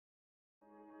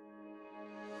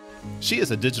She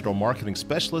is a digital marketing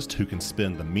specialist who can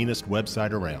spin the meanest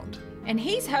website around. And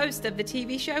he's host of the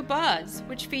TV show Buzz,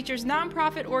 which features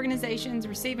nonprofit organizations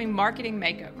receiving marketing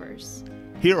makeovers.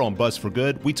 Here on Buzz for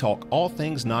Good, we talk all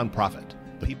things nonprofit,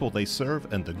 the people they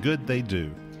serve and the good they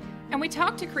do. And we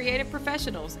talk to creative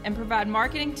professionals and provide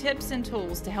marketing tips and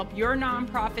tools to help your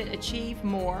nonprofit achieve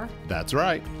more. That's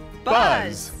right.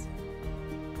 Buzz!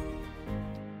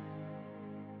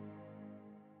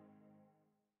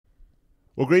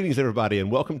 Well, greetings, everybody, and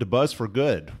welcome to Buzz for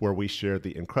Good, where we share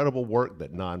the incredible work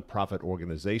that nonprofit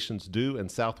organizations do in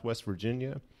Southwest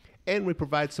Virginia, and we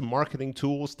provide some marketing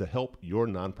tools to help your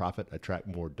nonprofit attract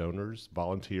more donors,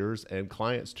 volunteers, and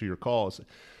clients to your cause.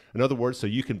 In other words, so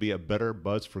you can be a better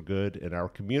Buzz for Good in our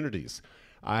communities.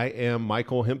 I am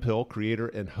Michael Hemphill, creator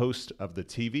and host of the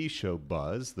TV show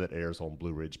Buzz that airs on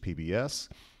Blue Ridge PBS,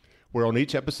 where on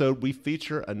each episode we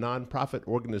feature a nonprofit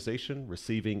organization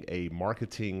receiving a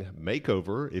marketing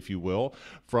makeover, if you will,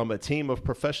 from a team of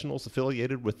professionals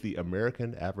affiliated with the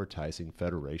American Advertising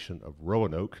Federation of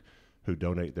Roanoke, who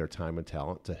donate their time and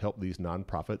talent to help these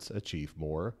nonprofits achieve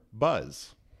more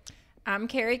buzz. I'm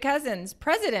Carrie Cousins,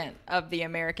 president of the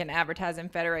American Advertising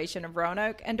Federation of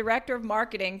Roanoke and director of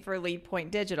marketing for Lead Point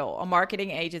Digital, a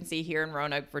marketing agency here in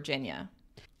Roanoke, Virginia.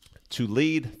 To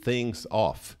lead things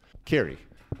off, Carrie,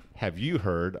 have you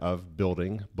heard of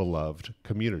building beloved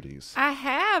communities? I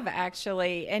have,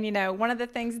 actually. And, one of the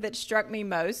things that struck me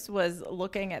most was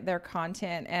looking at their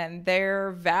content, and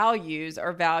their values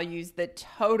are values that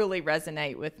totally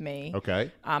resonate with me.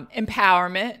 Okay.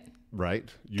 Empowerment. Right.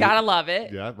 Gotta love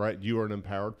it. Yeah, right. You are an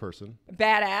empowered person.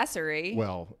 Badassery.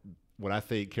 Well, when I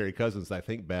think Carrie Cousins, I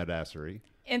think badassery.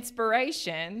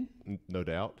 Inspiration. No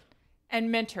doubt.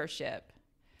 And mentorship.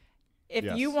 If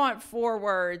Yes. you want 4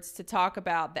 words to talk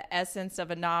about the essence of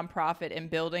a nonprofit and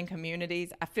building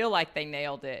communities, I feel like they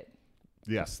nailed it.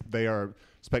 Yes, they are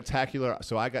spectacular.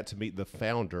 So I got to meet the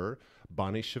founder,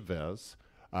 Bonnie Chavez,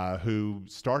 who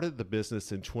started the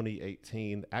business in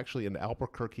 2018, actually in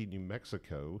Albuquerque, New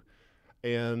Mexico.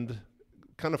 And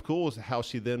kind of cool is how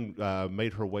she then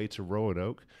made her way to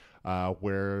Roanoke,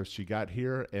 where she got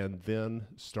here and then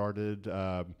started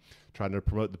trying to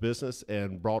promote the business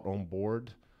and brought on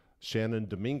board Shannon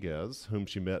Dominguez, whom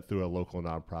she met through a local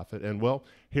nonprofit. And well,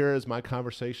 here is my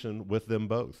conversation with them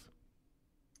both.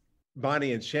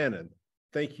 Bonnie and Shannon,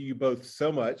 thank you both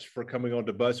so much for coming on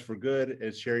to Buzz for Good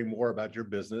and sharing more about your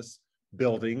business,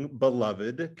 building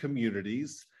beloved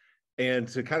communities. And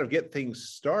to kind of get things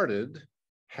started,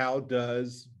 how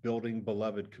does building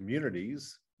beloved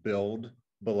communities build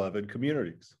beloved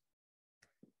communities?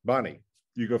 Bonnie,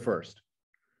 you go first.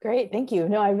 Great, thank you.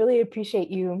 No, I really appreciate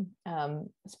you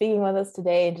speaking with us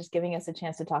today and just giving us a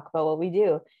chance to talk about what we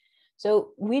do. So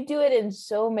we do it in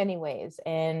so many ways,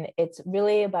 and it's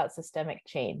really about systemic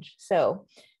change. So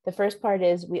the first part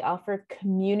is we offer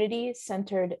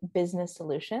community-centered business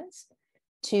solutions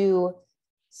to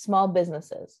small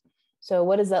businesses. So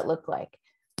what does that look like?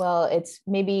 Well, it's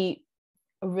maybe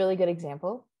a really good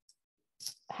example.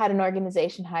 Had an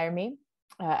organization hire me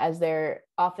as their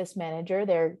office manager.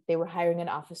 They were hiring an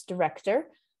office director.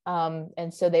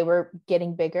 And so they were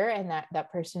getting bigger, and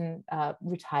that person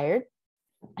retired.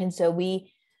 And so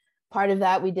part of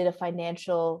that, we did a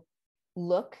financial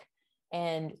look,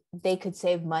 and they could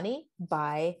save money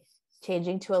by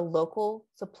changing to a local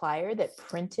supplier that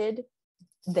printed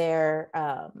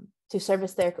to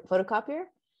service their photocopier.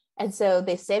 And so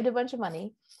they saved a bunch of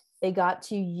money. They got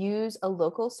to use a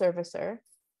local servicer.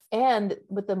 And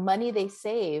with the money they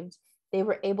saved, they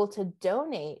were able to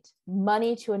donate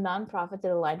money to a nonprofit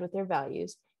that aligned with their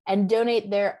values and donate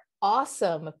their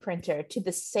awesome printer to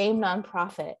the same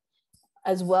nonprofit,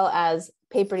 as well as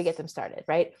paper to get them started,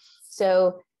 right?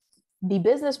 So the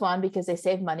business won because they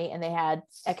saved money and they had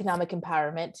economic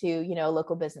empowerment to, a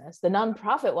local business. The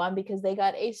nonprofit won because they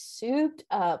got a souped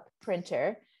up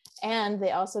printer, and they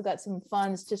also got some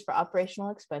funds just for operational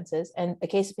expenses and a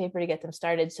case of paper to get them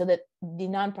started, so that the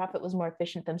nonprofit was more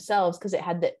efficient themselves because it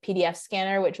had the PDF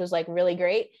scanner, which was like really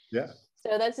great. Yeah.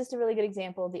 So that's just a really good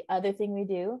example. The other thing we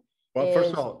do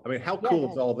first of all, I mean, how cool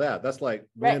is all that? That's like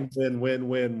win, win, win,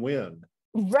 win, win.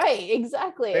 Right,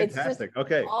 exactly. Fantastic. It's just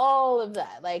okay. all of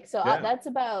that.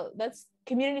 That's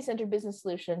community-centered business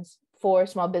solutions for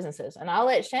small businesses. And I'll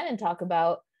let Shannon talk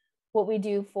about what we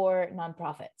do for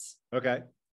nonprofits. Okay.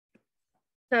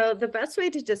 So the best way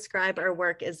to describe our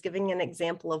work is giving an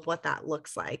example of what that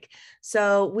looks like.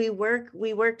 So we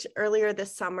worked earlier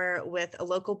this summer with a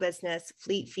local business,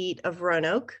 Fleet Feet of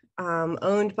Roanoke,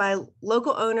 owned by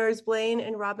local owners, Blaine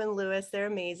and Robin Lewis. They're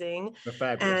amazing. They're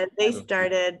fabulous. And they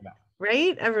started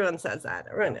right? Everyone says that.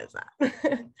 Everyone knows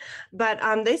that.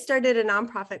 But they started a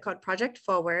nonprofit called Project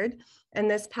Forward. And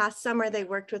this past summer, they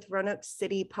worked with Roanoke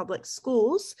City Public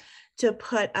Schools to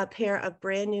put a pair of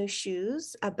brand new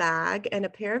shoes, a bag, and a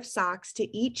pair of socks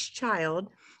to each child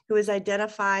who is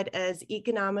identified as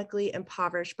economically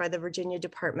impoverished by the Virginia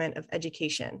Department of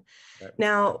Education. Right.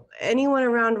 Now, anyone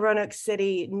around Roanoke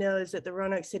City knows that the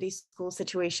Roanoke City school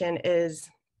situation is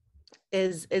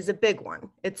a big one.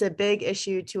 It's a big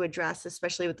issue to address,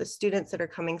 especially with the students that are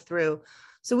coming through.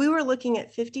 So we were looking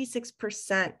at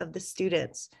 56% of the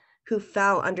students who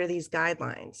fell under these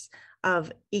guidelines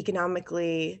of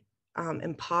economically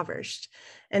impoverished.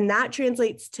 And that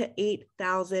translates to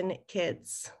 8,000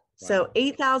 kids. Wow. So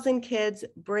 8,000 kids,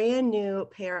 brand new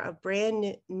pair of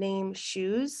brand name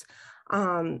shoes,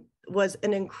 was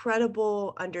an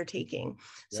incredible undertaking.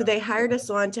 So they hired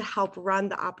us on to help run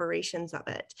the operations of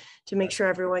it, to make sure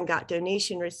everyone got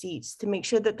donation receipts, to make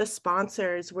sure that the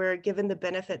sponsors were given the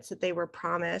benefits that they were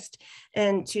promised,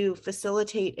 and to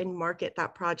facilitate and market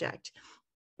that project.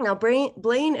 Now,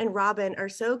 Blaine and Robin are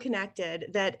so connected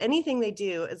that anything they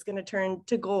do is going to turn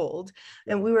to gold.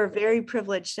 And we were very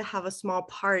privileged to have a small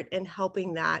part in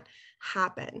helping that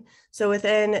happen. So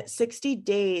within 60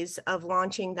 days of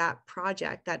launching that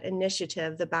project, that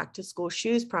initiative, the Back to School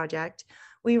Shoes Project,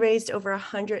 we raised over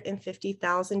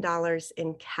 $150,000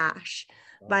 in cash.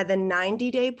 Wow. By the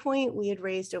 90-day point, we had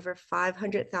raised over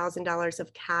 $500,000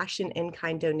 of cash and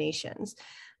in-kind donations.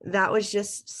 That was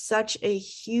just such a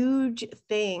huge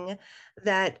thing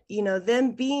that, you know,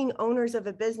 them being owners of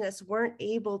a business weren't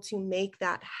able to make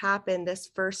that happen this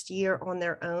first year on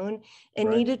their own,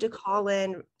 and needed to call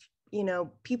in, you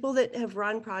know, people that have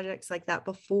run projects like that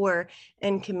before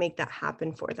and can make that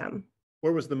happen for them.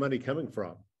 Where was the money coming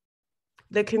from?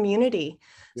 The community.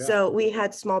 Yeah. So we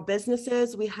had small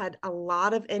businesses, we had a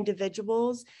lot of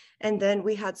individuals, and then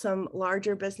we had some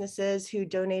larger businesses who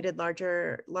donated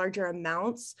larger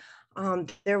amounts.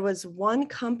 There was one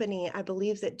company, I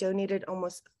believe, that donated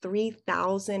almost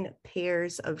 3,000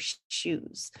 pairs of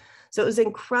shoes. So it was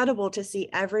incredible to see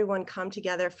everyone come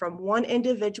together, from one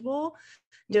individual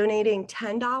donating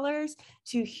 $10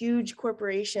 to huge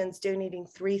corporations donating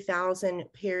 3,000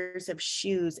 pairs of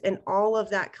shoes. And all of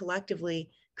that collectively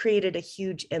created a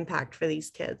huge impact for these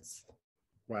kids.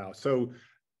 Wow. So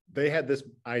they had this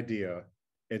idea,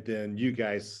 and then you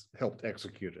guys helped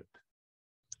execute it.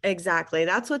 Exactly.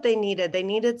 That's what they needed. They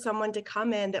needed someone to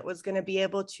come in that was going to be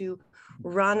able to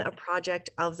run a project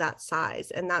of that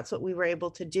size. And that's what we were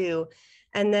able to do.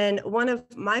 And then one of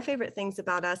my favorite things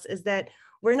about us is that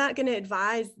we're not going to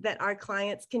advise that our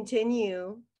clients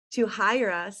continue to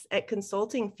hire us at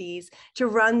consulting fees to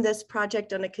run this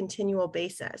project on a continual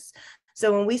basis.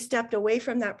 So when we stepped away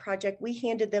from that project, we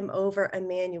handed them over a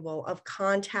manual of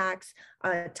contacts,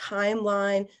 a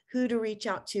timeline, who to reach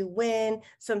out to when,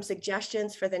 some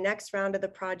suggestions for the next round of the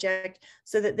project,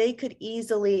 so that they could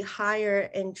easily hire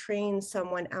and train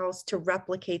someone else to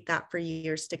replicate that for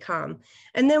years to come.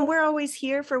 And then we're always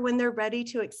here for when they're ready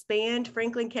to expand.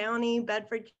 Franklin County,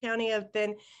 Bedford County have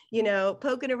been, you know,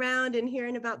 poking around and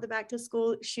hearing about the Back to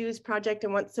School Shoes Project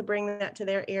and wants to bring that to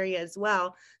their area as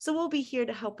well. So we'll be here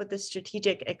to help with the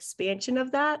strategic expansion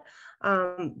of that.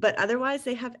 But otherwise,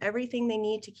 they have everything they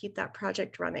need to keep that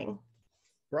project running.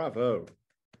 Bravo.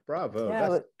 Bravo. Yeah,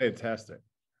 that's fantastic.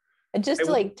 And just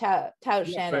to like tout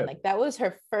Shannon, like that was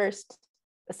her first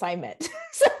assignment.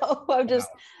 So I'm just,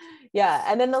 yeah.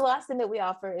 And then the last thing that we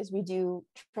offer is we do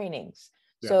trainings.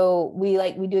 Yeah. So we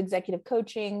do executive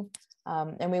coaching,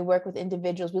 and we work with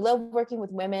individuals. We love working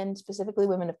with women, specifically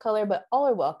women of color, but all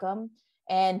are welcome.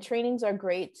 And trainings are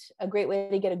a great way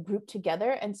to get a group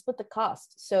together and split the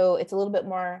cost. So it's a little bit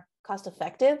more cost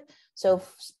effective. So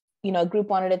if, you know, a group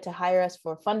wanted to hire us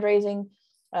for fundraising,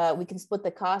 we can split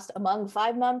the cost among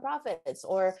 5 nonprofits,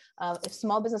 or if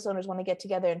small business owners want to get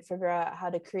together and figure out how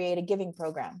to create a giving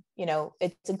program. You know,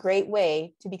 it's a great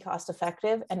way to be cost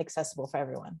effective and accessible for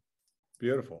everyone.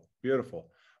 Beautiful,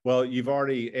 beautiful. Well, you've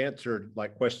already answered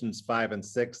like questions 5 and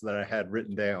 6 that I had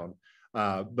written down.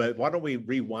 But why don't we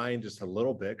rewind just a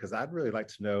little bit? Because I'd really like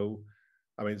to know,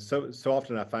 I mean, so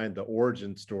often I find the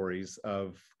origin stories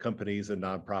of companies and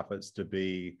nonprofits to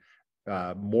be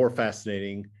more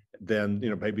fascinating than, you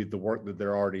know, maybe the work that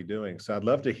they're already doing. So I'd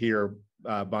love to hear,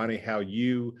 Bonnie, how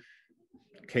you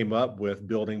came up with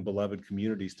building beloved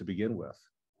communities to begin with.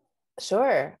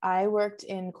 Sure. I worked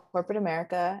in corporate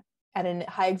America at a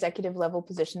high executive level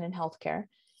position in healthcare,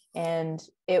 and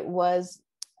it was,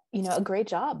 you know, a great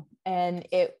job. And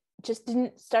it just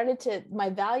my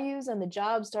values and the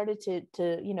job started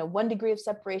to, you know, 1 degree of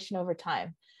separation over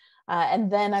time.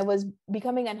 And then I was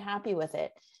becoming unhappy with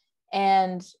it.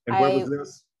 And where was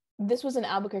this? This was in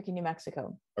Albuquerque, New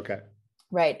Mexico. Okay.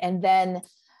 Right. And then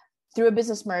through a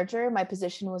business merger, my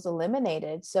position was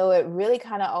eliminated. So it really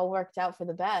kind of all worked out for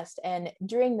the best. And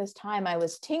during this time, I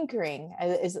was tinkering,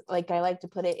 is like I like to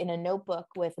put it, in a notebook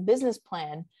with a business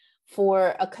plan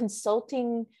for a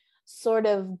consulting sort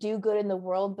of do good in the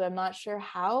world, but I'm not sure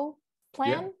how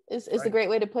plan is right. the great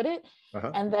way to put it.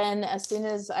 Uh-huh. And then as soon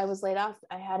as I was laid off,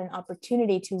 I had an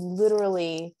opportunity to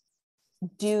literally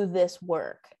do this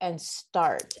work and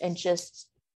start and just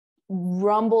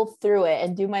rumble through it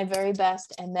and do my very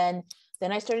best. And then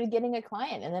I started getting a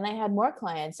client, and then I had more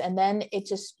clients, and then it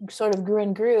just sort of grew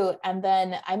and grew. And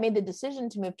then I made the decision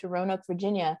to move to Roanoke,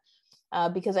 Virginia,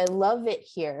 because I love it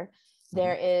here.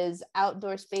 There is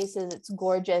outdoor spaces. It's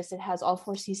gorgeous. It has all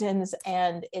 4 seasons,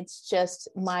 and it's just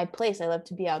my place. I love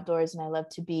to be outdoors, and I love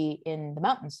to be in the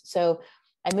mountains. So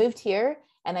I moved here,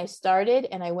 and I started,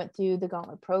 and I went through the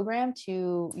Gauntlet program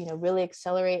to, really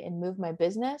accelerate and move my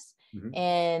business.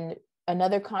 And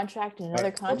another contract and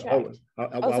another contract. I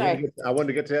wanted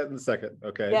to get to that in a second.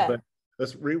 Okay. Yeah. But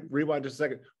let's rewind just a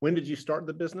second. When did you start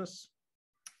the business?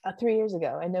 3 years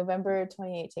ago, in November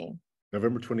 2018.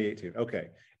 November 2018. Okay.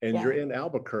 And you're in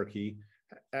Albuquerque.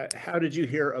 How did you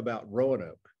hear about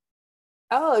Roanoke?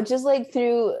 Oh, just like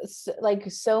through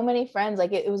so many friends.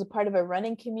 Like it was a part of a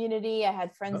running community. I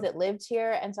had friends that lived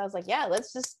here. And so I was like, yeah,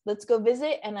 let's go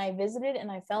visit. And I visited, and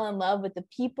I fell in love with the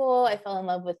people. I fell in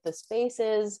love with the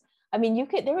spaces. I mean,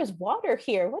 there was water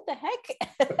here. What the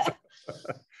heck?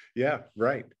 Yeah,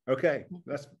 right. Okay.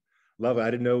 That's love it.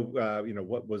 I didn't know,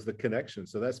 what was the connection.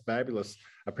 So that's fabulous.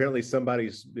 Apparently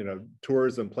somebody's,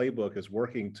 tourism playbook is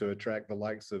working to attract the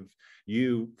likes of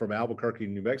you from Albuquerque,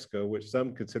 New Mexico, which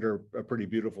some consider a pretty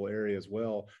beautiful area as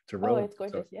well to roam. Oh, it's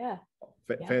gorgeous.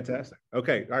 So, fantastic.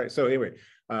 Okay. All right. So anyway,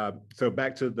 so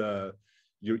back to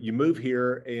you move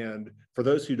here, and for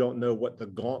those who don't know what the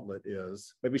Gauntlet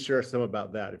is, maybe share some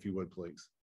about that, if you would, please.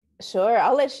 Sure.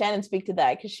 I'll let Shannon speak to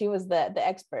that because she was the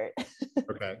expert.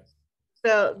 Okay.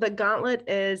 So the Gauntlet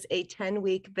is a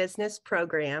 10-week business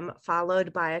program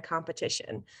followed by a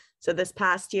competition. So this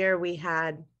past year, we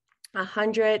had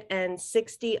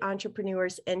 160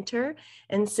 entrepreneurs enter,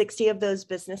 and 60 of those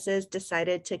businesses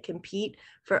decided to compete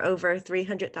for over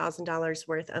 $300,000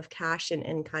 worth of cash and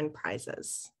in-kind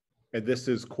prizes. And this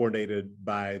is coordinated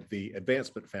by the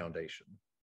Advancement Foundation.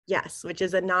 Yes, which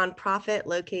is a nonprofit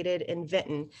located in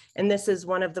Vinton. And this is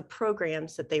one of the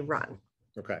programs that they run.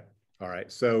 Okay. All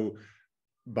right. So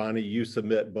Bonnie, you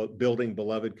submit Building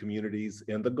Beloved Communities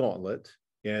in the Gauntlet,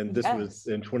 and this was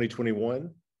in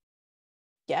 2021?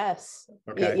 Yes.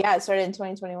 Okay. Yeah, it started in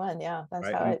 2021. Yeah, that's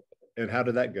right. How it. And how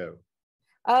did that go?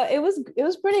 It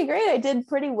was pretty great. I did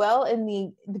pretty well in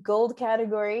the gold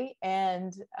category,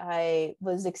 and I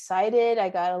was excited. I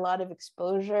got a lot of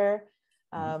exposure.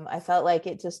 I felt like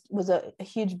it just was a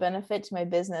huge benefit to my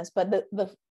business. But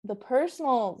the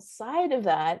personal side of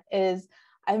that is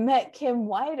I met Kim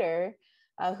Wider,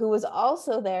 who was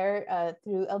also there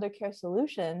through Elder Care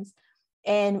Solutions.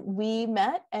 And we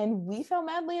met and we fell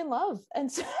madly in love.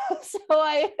 And so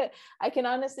I can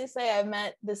honestly say I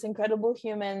met this incredible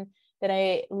human that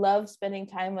I love spending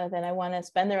time with and I want to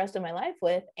spend the rest of my life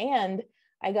with. And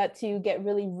I got to get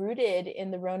really rooted in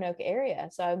the Roanoke area.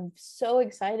 So I'm so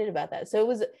excited about that. So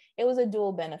it was a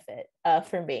dual benefit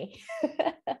for me.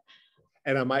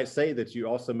 And I might say that you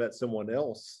also met someone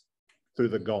else through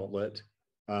the Gauntlet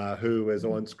who is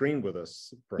on screen with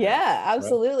us. Perhaps, yeah,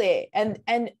 absolutely. Right?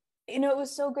 And it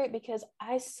was so great because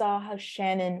I saw how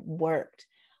Shannon worked.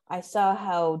 I saw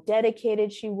how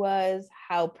dedicated she was,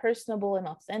 how personable and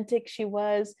authentic she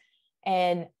was.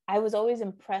 And I was always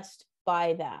impressed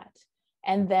by that.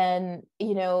 And then,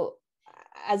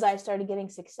 as I started getting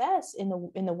success in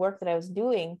the work that I was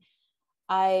doing,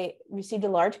 I received a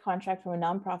large contract from a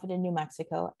nonprofit in New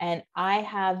Mexico. And I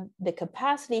have the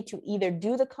capacity to either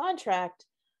do the contract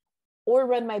or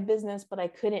run my business, but I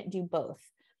couldn't do both.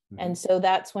 And so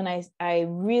that's when I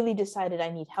really decided I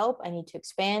need help. I need to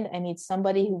expand. I need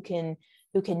somebody who can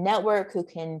network, who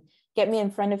can get me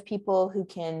in front of people, who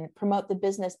can promote the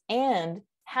business and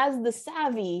has the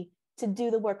savvy to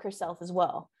do the work herself as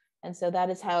well. And so that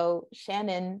is how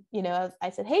Shannon,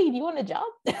 I said, hey, do you want a job?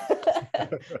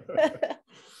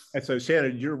 And so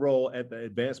Shannon, your role at the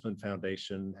Advancement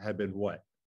Foundation had been what?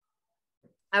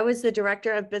 I was the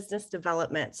director of business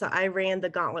development. So I ran the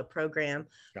Gauntlet program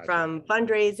from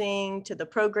fundraising to the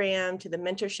program to the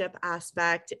mentorship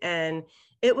aspect. And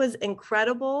it was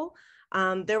incredible.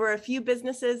 There were a few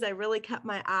businesses I really kept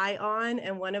my eye on.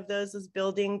 And one of those was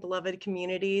Building Beloved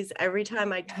Communities. Every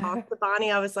time I talked to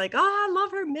Bonnie, I was like, oh, I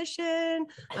love her mission.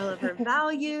 I love her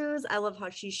values. I love how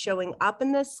she's showing up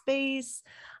in this space.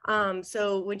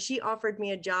 So when she offered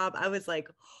me a job, I was like,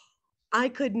 I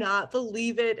could not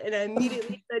believe it. And I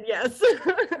immediately said yes.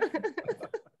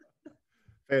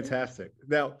 Fantastic.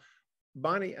 Now,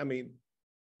 Bonnie, I mean,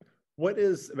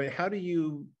 how do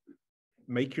you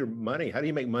make your money? How do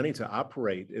you make money to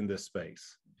operate in this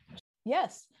space?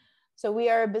 Yes. So we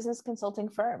are a business consulting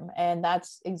firm, and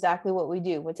that's exactly what we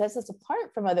do. What sets us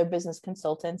apart from other business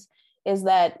consultants is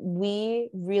that we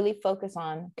really focus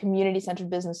on community-centered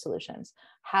business solutions.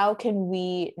 How can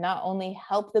we not only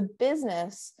help the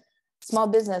small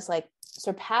business, like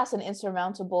surpass an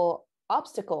insurmountable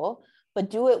obstacle,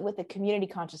 but do it with a community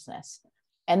consciousness?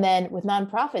 And then with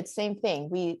nonprofits, same thing.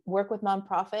 We work with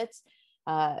nonprofits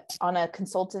on a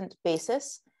consultant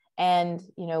basis. And,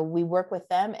 we work with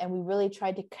them, and we really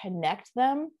try to connect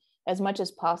them as much as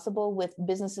possible with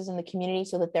businesses in the community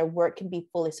so that their work can be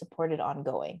fully supported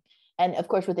ongoing. And of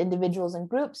course, with individuals and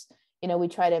groups, we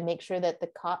try to make sure that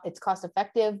it's cost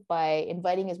effective by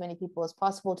inviting as many people as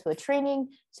possible to a training,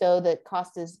 so that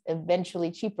cost is eventually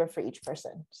cheaper for each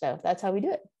person. So that's how we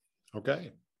do it.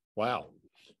 Okay. Wow.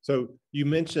 So you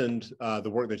mentioned the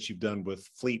work that you've done with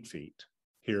Fleet Feet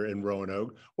here in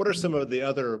Roanoke. What are some of the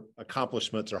other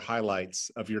accomplishments or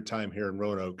highlights of your time here in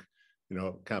Roanoke,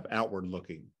 kind of outward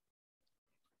looking?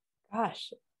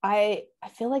 Gosh, I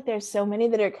feel like there's so many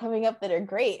that are coming up that are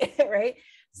great, right?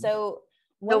 So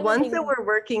the ones that we're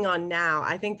working on now,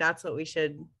 I think that's what we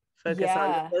should focus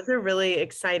on. Those are really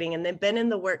exciting, and they've been in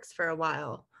the works for a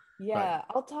while. Yeah, right.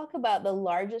 I'll talk about the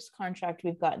largest contract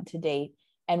we've gotten to date,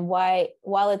 and why,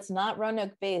 while it's not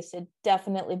Roanoke based, it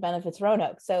definitely benefits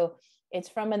Roanoke. So it's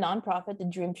from a nonprofit, the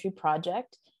Dream Tree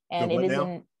Project, and it is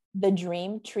in the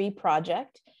Dream Tree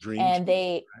Project.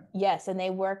 They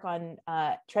work on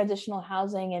transitional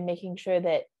housing and making sure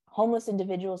that homeless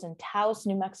individuals in Taos,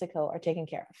 New Mexico are taken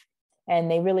care of. And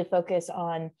they really focus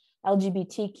on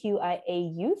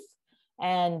LGBTQIA youth,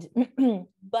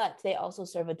 but they also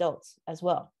serve adults as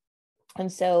well. And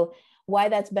so why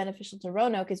that's beneficial to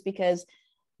Roanoke is because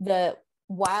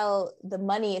while the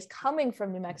money is coming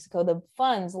from New Mexico, the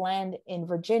funds land in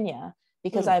Virginia,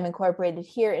 because I'm incorporated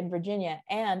here in Virginia,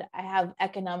 and I have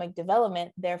economic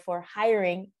development, therefore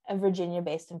hiring a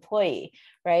Virginia-based employee,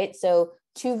 right? So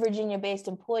 2 Virginia-based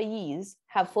employees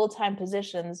have full-time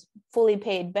positions, fully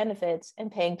paid benefits,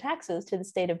 and paying taxes to the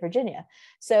state of Virginia.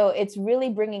 So it's really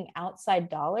bringing outside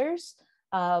dollars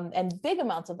and big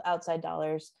amounts of outside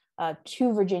dollars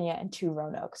to Virginia and to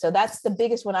Roanoke. So that's the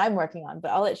biggest one I'm working on,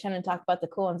 but I'll let Shannon talk about the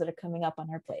cool ones that are coming up on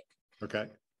her plate. Okay.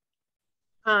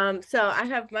 So I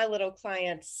have my little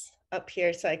clients up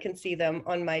here so I can see them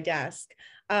on my desk.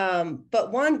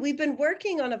 But we've been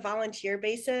working on a volunteer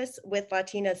basis with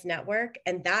Latinas Network,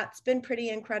 and that's been pretty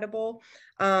incredible.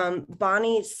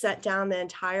 Bonnie set down the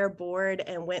entire board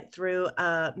and went through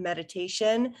a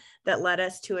meditation that led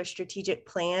us to a strategic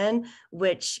plan,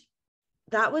 which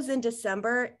that was in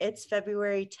December. It's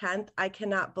February 10th. I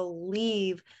cannot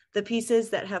believe the pieces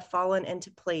that have fallen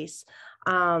into place.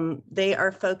 They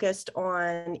are focused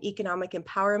on economic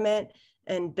empowerment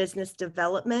and business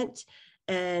development,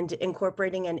 and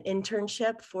incorporating an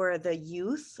internship for the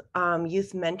youth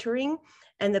mentoring.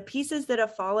 And the pieces that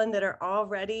have fallen that are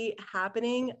already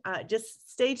happening,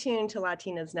 just stay tuned to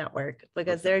Latinas Network,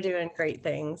 because they're doing great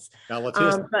things. Now,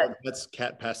 Latinas Network, that's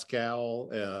Kat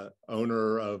Pascal,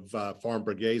 owner of Farm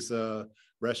Burguesa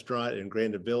restaurant in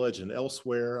Grandin Village and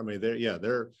elsewhere. I mean,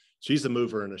 she's a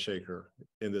mover and a shaker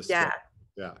in this. Yeah.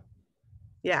 Yeah.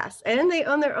 Yes. And they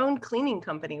own their own cleaning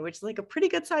company, which is like a pretty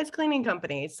good sized cleaning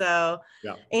company. So,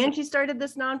 yeah. And she started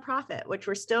this nonprofit, which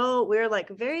we're like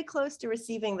very close to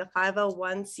receiving the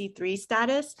 501c3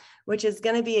 status, which is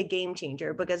going to be a game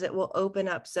changer because it will open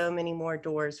up so many more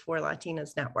doors for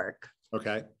Latinas Network.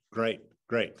 Okay, great.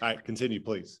 All right, continue,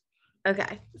 please.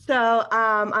 Okay, so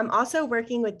I'm also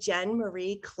working with Jen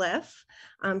Marie Cliff.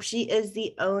 She is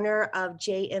the owner of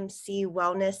JMC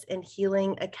Wellness and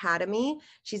Healing Academy.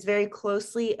 She's very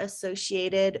closely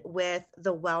associated with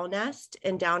the Wellnest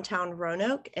in downtown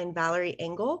Roanoke and Valerie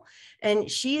Engel.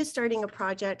 And she is starting a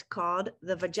project called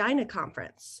the Vagina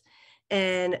Conference.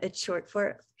 And it's short,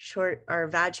 or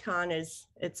VagCon is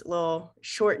its little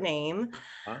short name.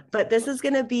 But this is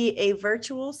going to be a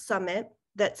virtual summit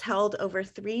that's held over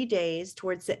 3 days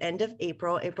towards the end of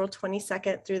April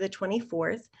 22nd through the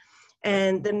 24th.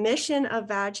 And the mission of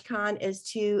VagCon is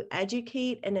to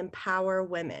educate and empower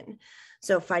women.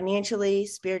 So financially,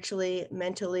 spiritually,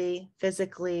 mentally,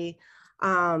 physically.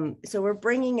 So we're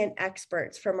bringing in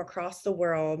experts from across the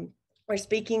world. We're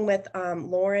speaking with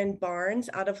Lauren Barnes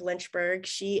out of Lynchburg.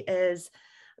 She is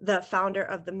the founder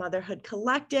of the Motherhood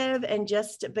Collective and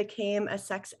just became a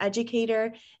sex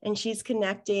educator. And she's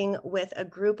connecting with a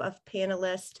group of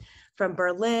panelists from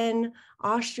Berlin,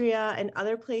 Austria, and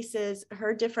other places,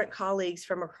 her different colleagues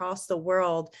from across the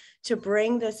world, to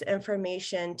bring this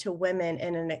information to women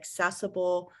in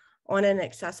on an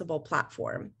accessible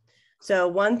platform. So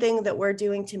one thing that we're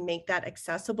doing to make that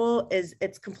accessible is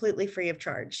it's completely free of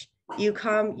charge. You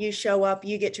come, you show up,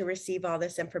 you get to receive all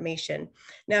this information.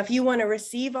 Now, if you want to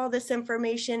receive all this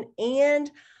information and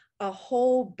a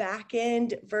whole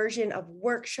back-end version of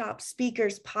workshops,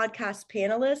 speakers, podcast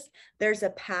panelists, there's a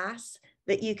pass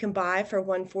that you can buy for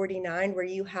 $149 where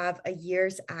you have a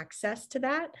year's access to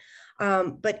that.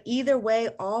 But either way,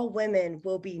 all women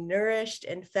will be nourished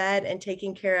and fed and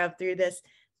taken care of through this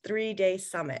 3-day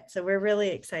summit. So we're really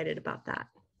excited about that.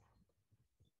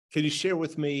 Can you share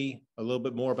with me a little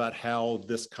bit more about how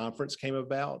this conference came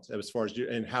about as far as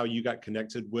and how you got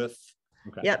connected with?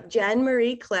 Okay. Yep, Jen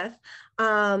Marie Cliff.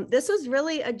 This was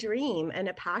really a dream and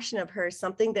a passion of hers,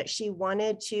 something that she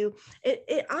wanted to,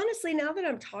 it honestly, now that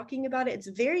I'm talking about it, it's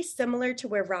very similar to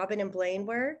where Robin and Blaine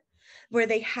were, where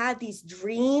they had these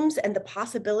dreams and the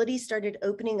possibilities started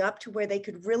opening up to where they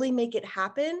could really make it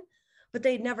happen, but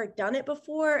they'd never done it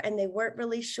before. And they weren't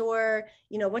really sure,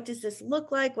 what does this look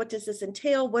like? What does this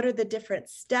entail? What are the different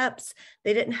steps?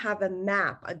 They didn't have a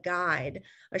map, a guide,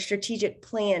 a strategic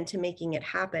plan to making it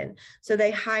happen. So they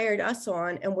hired us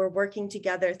on, and we're working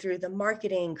together through the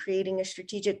marketing, creating a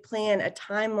strategic plan, a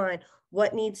timeline,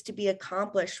 what needs to be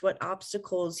accomplished, what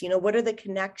obstacles, what are the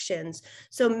connections?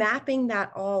 So mapping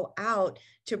that all out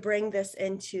to bring this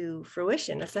into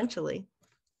fruition, essentially.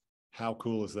 How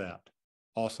cool is that?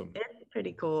 Awesome. It's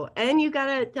pretty cool. And you got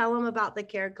to tell them about the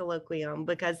Care Colloquium,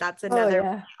 because that's another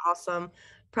really awesome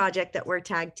project that we're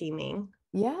tag teaming.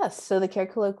 Yes. So the Care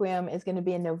Colloquium is going to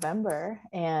be in November,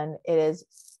 and it is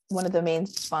one of the main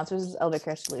sponsors is Elder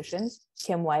Care Solutions.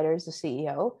 Kim Wider is the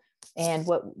CEO. And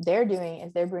what they're doing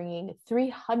is they're bringing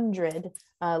 300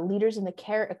 leaders in the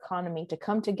care economy to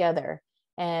come together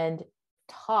and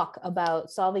talk about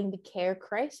solving the care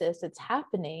crisis that's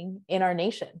happening in our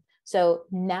nation. So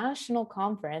national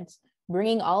conference,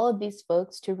 bringing all of these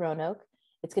folks to Roanoke.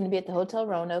 It's going to be at the Hotel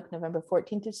Roanoke, November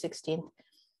 14th through 16th.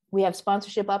 We have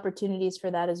sponsorship opportunities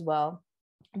for that as well.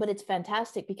 But it's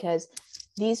fantastic because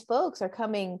these folks are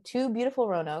coming to beautiful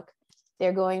Roanoke.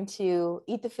 They're going to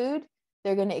eat the food.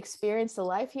 They're going to experience the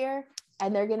life here.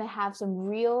 And they're going to have some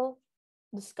real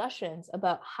discussions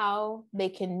about how they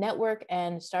can network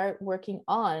and start working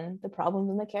on the problems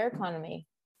in the care economy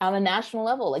on a national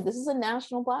level. Like, this is a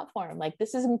national platform. Like,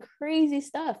 this is some crazy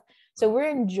stuff. So we're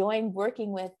enjoying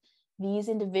working with these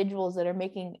individuals that are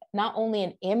making not only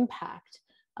an impact,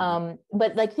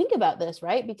 but like, think about this,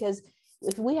 right? Because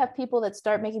if we have people that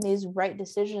start making these right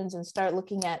decisions and start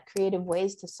looking at creative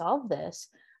ways to solve this,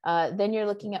 then you're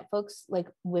looking at folks like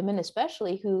women,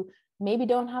 especially, who maybe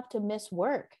don't have to miss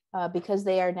work because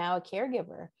they are now a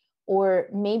caregiver, or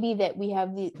maybe that we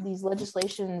have these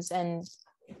legislations and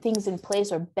things in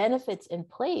place or benefits in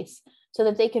place so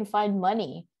that they can find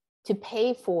money to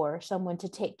pay for someone to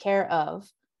take care of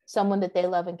someone that they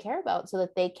love and care about, so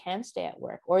that they can stay at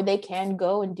work, or they can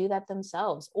go and do that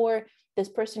themselves, or this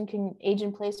person can age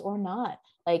in place or not.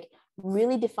 Like,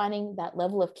 really defining that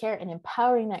level of care and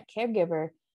empowering that caregiver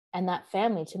and that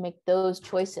family to make those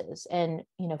choices. And,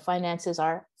 finances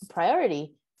are a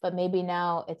priority, but maybe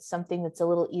now it's something that's a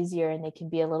little easier and they can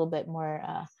be a little bit more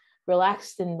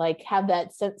relaxed and like have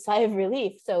that sigh of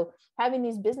relief. So having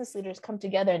these business leaders come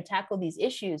together and tackle these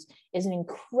issues is an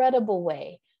incredible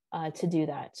way to do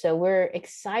that. So we're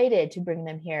excited to bring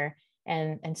them here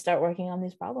and start working on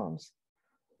these problems.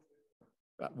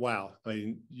 Wow. I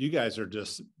mean, you guys are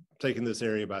just taking this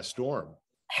area by storm.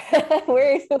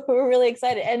 we're really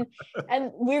excited,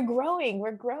 and we're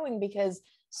growing because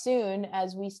soon,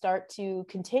 as we start to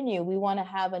continue, we want to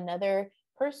have another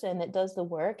person that does the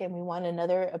work, and we want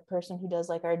a person who does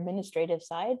like our administrative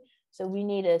side. So we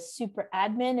need a super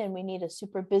admin and we need a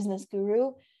super business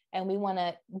guru, and we want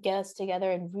to get us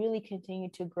together and really continue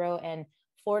to grow and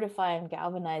fortify and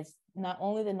galvanize not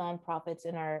only the nonprofits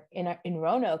in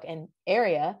Roanoke and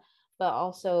area, but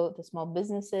also the small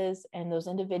businesses and those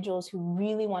individuals who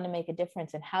really want to make a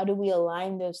difference. And how do we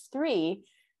align those three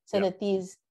so that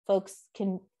these folks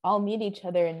can all meet each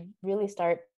other and really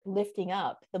start lifting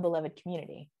up the beloved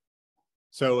community?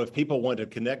 So if people want to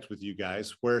connect with you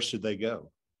guys, where should they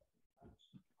go?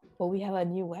 Well, we have a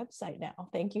new website now.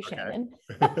 Thank you, Shannon.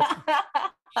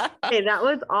 Hey, that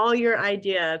was all your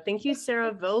idea. Thank you,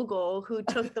 Sarah Vogel, who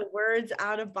took the words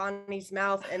out of Bonnie's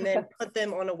mouth and then put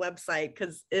them on a website,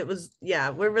 because it was,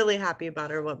 we're really happy about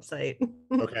our website.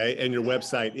 Okay. And your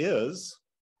website is?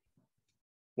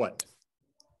 What?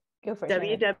 Go for it.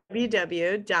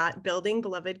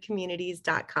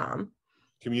 www.buildingbelovedcommunities.com.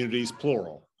 Communities,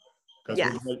 plural. Because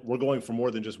Yes. we're going for more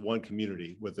than just one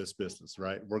community with this business,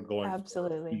 right? We're going for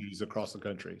Absolutely. communities across the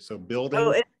country. So building.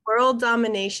 Oh, it's world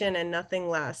domination and nothing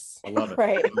less. I love it.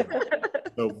 Right.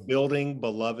 So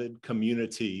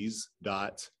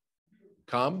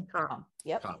buildingbelovedcommunities.com.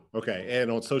 Yep. Okay.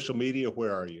 And on social media,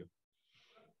 where are you?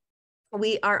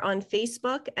 We are on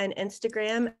Facebook and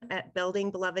Instagram at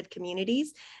Building Beloved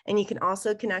Communities. And you can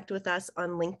also connect with us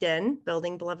on LinkedIn,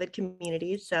 Building Beloved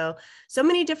Communities. So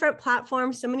many different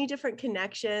platforms, so many different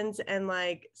connections, and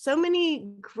like so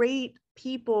many great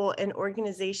people and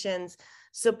organizations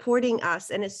supporting us.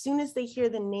 And as soon as they hear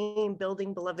the name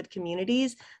Building Beloved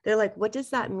Communities, they're like, what does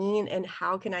that mean? And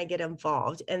how can I get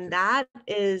involved? And that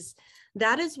is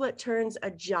what turns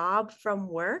a job from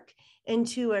work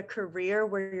into a career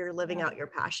where you're living out your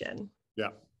passion. Yeah.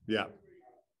 Yeah.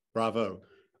 Bravo.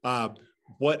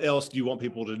 What else do you want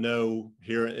people to know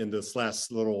here in this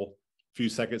last little few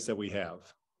seconds that we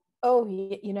have? Oh,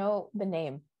 the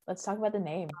name. Let's talk about the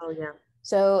name. Oh, yeah.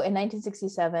 So in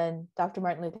 1967, Dr.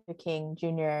 Martin Luther King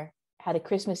Jr. had a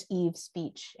Christmas Eve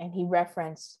speech, and he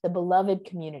referenced the beloved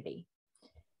community.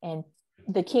 And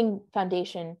the King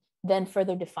Foundation then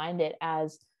further defined it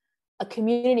as a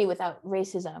community without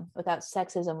racism, without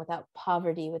sexism, without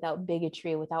poverty, without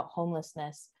bigotry, without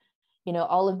homelessness,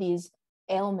 all of these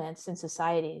ailments in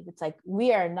society. It's like,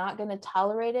 we are not going to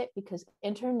tolerate it because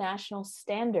international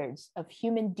standards of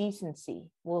human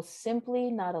decency will simply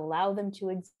not allow them to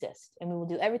exist. And we will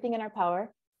do everything in our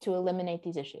power to eliminate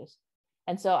these issues.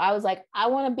 And so I was like, I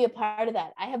want to be a part of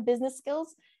that. I have business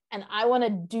skills and I want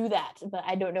to do that, but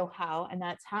I don't know how. And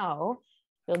that's how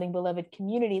Building Beloved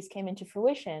Communities came into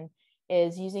fruition,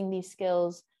 is using these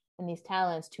skills and these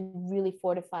talents to really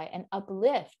fortify and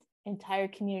uplift entire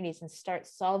communities and start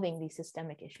solving these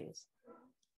systemic issues.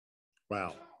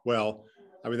 Wow. Well,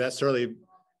 I mean, that certainly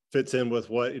fits in with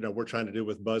what, we're trying to do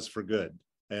with Buzz for Good.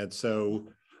 And so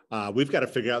we've got to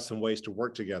figure out some ways to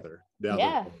work together down the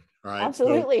road. All right.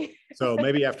 Absolutely. So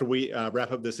maybe after we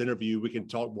wrap up this interview, we can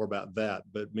talk more about that.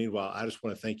 But meanwhile, I just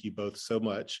want to thank you both so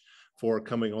much for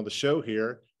coming on the show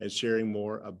here and sharing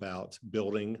more about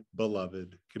Building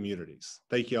Beloved Communities.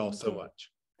 Thank you all so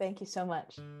much. Thank you so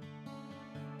much.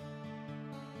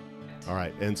 All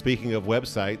right. And speaking of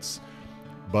websites,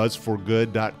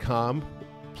 buzzforgood.com.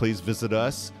 Please visit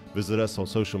us. Visit us on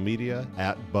social media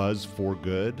at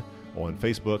buzzforgood on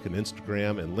Facebook and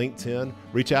Instagram and LinkedIn.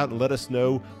 Reach out and let us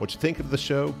know what you think of the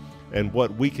show and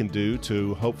what we can do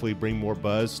to hopefully bring more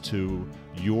buzz to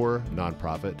your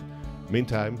nonprofit.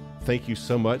 Meantime, thank you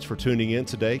so much for tuning in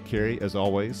today, Carrie, as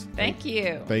always. Thank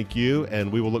you. Thank you.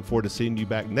 And we will look forward to seeing you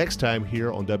back next time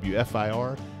here on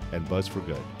WFIR and Buzz for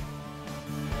Good.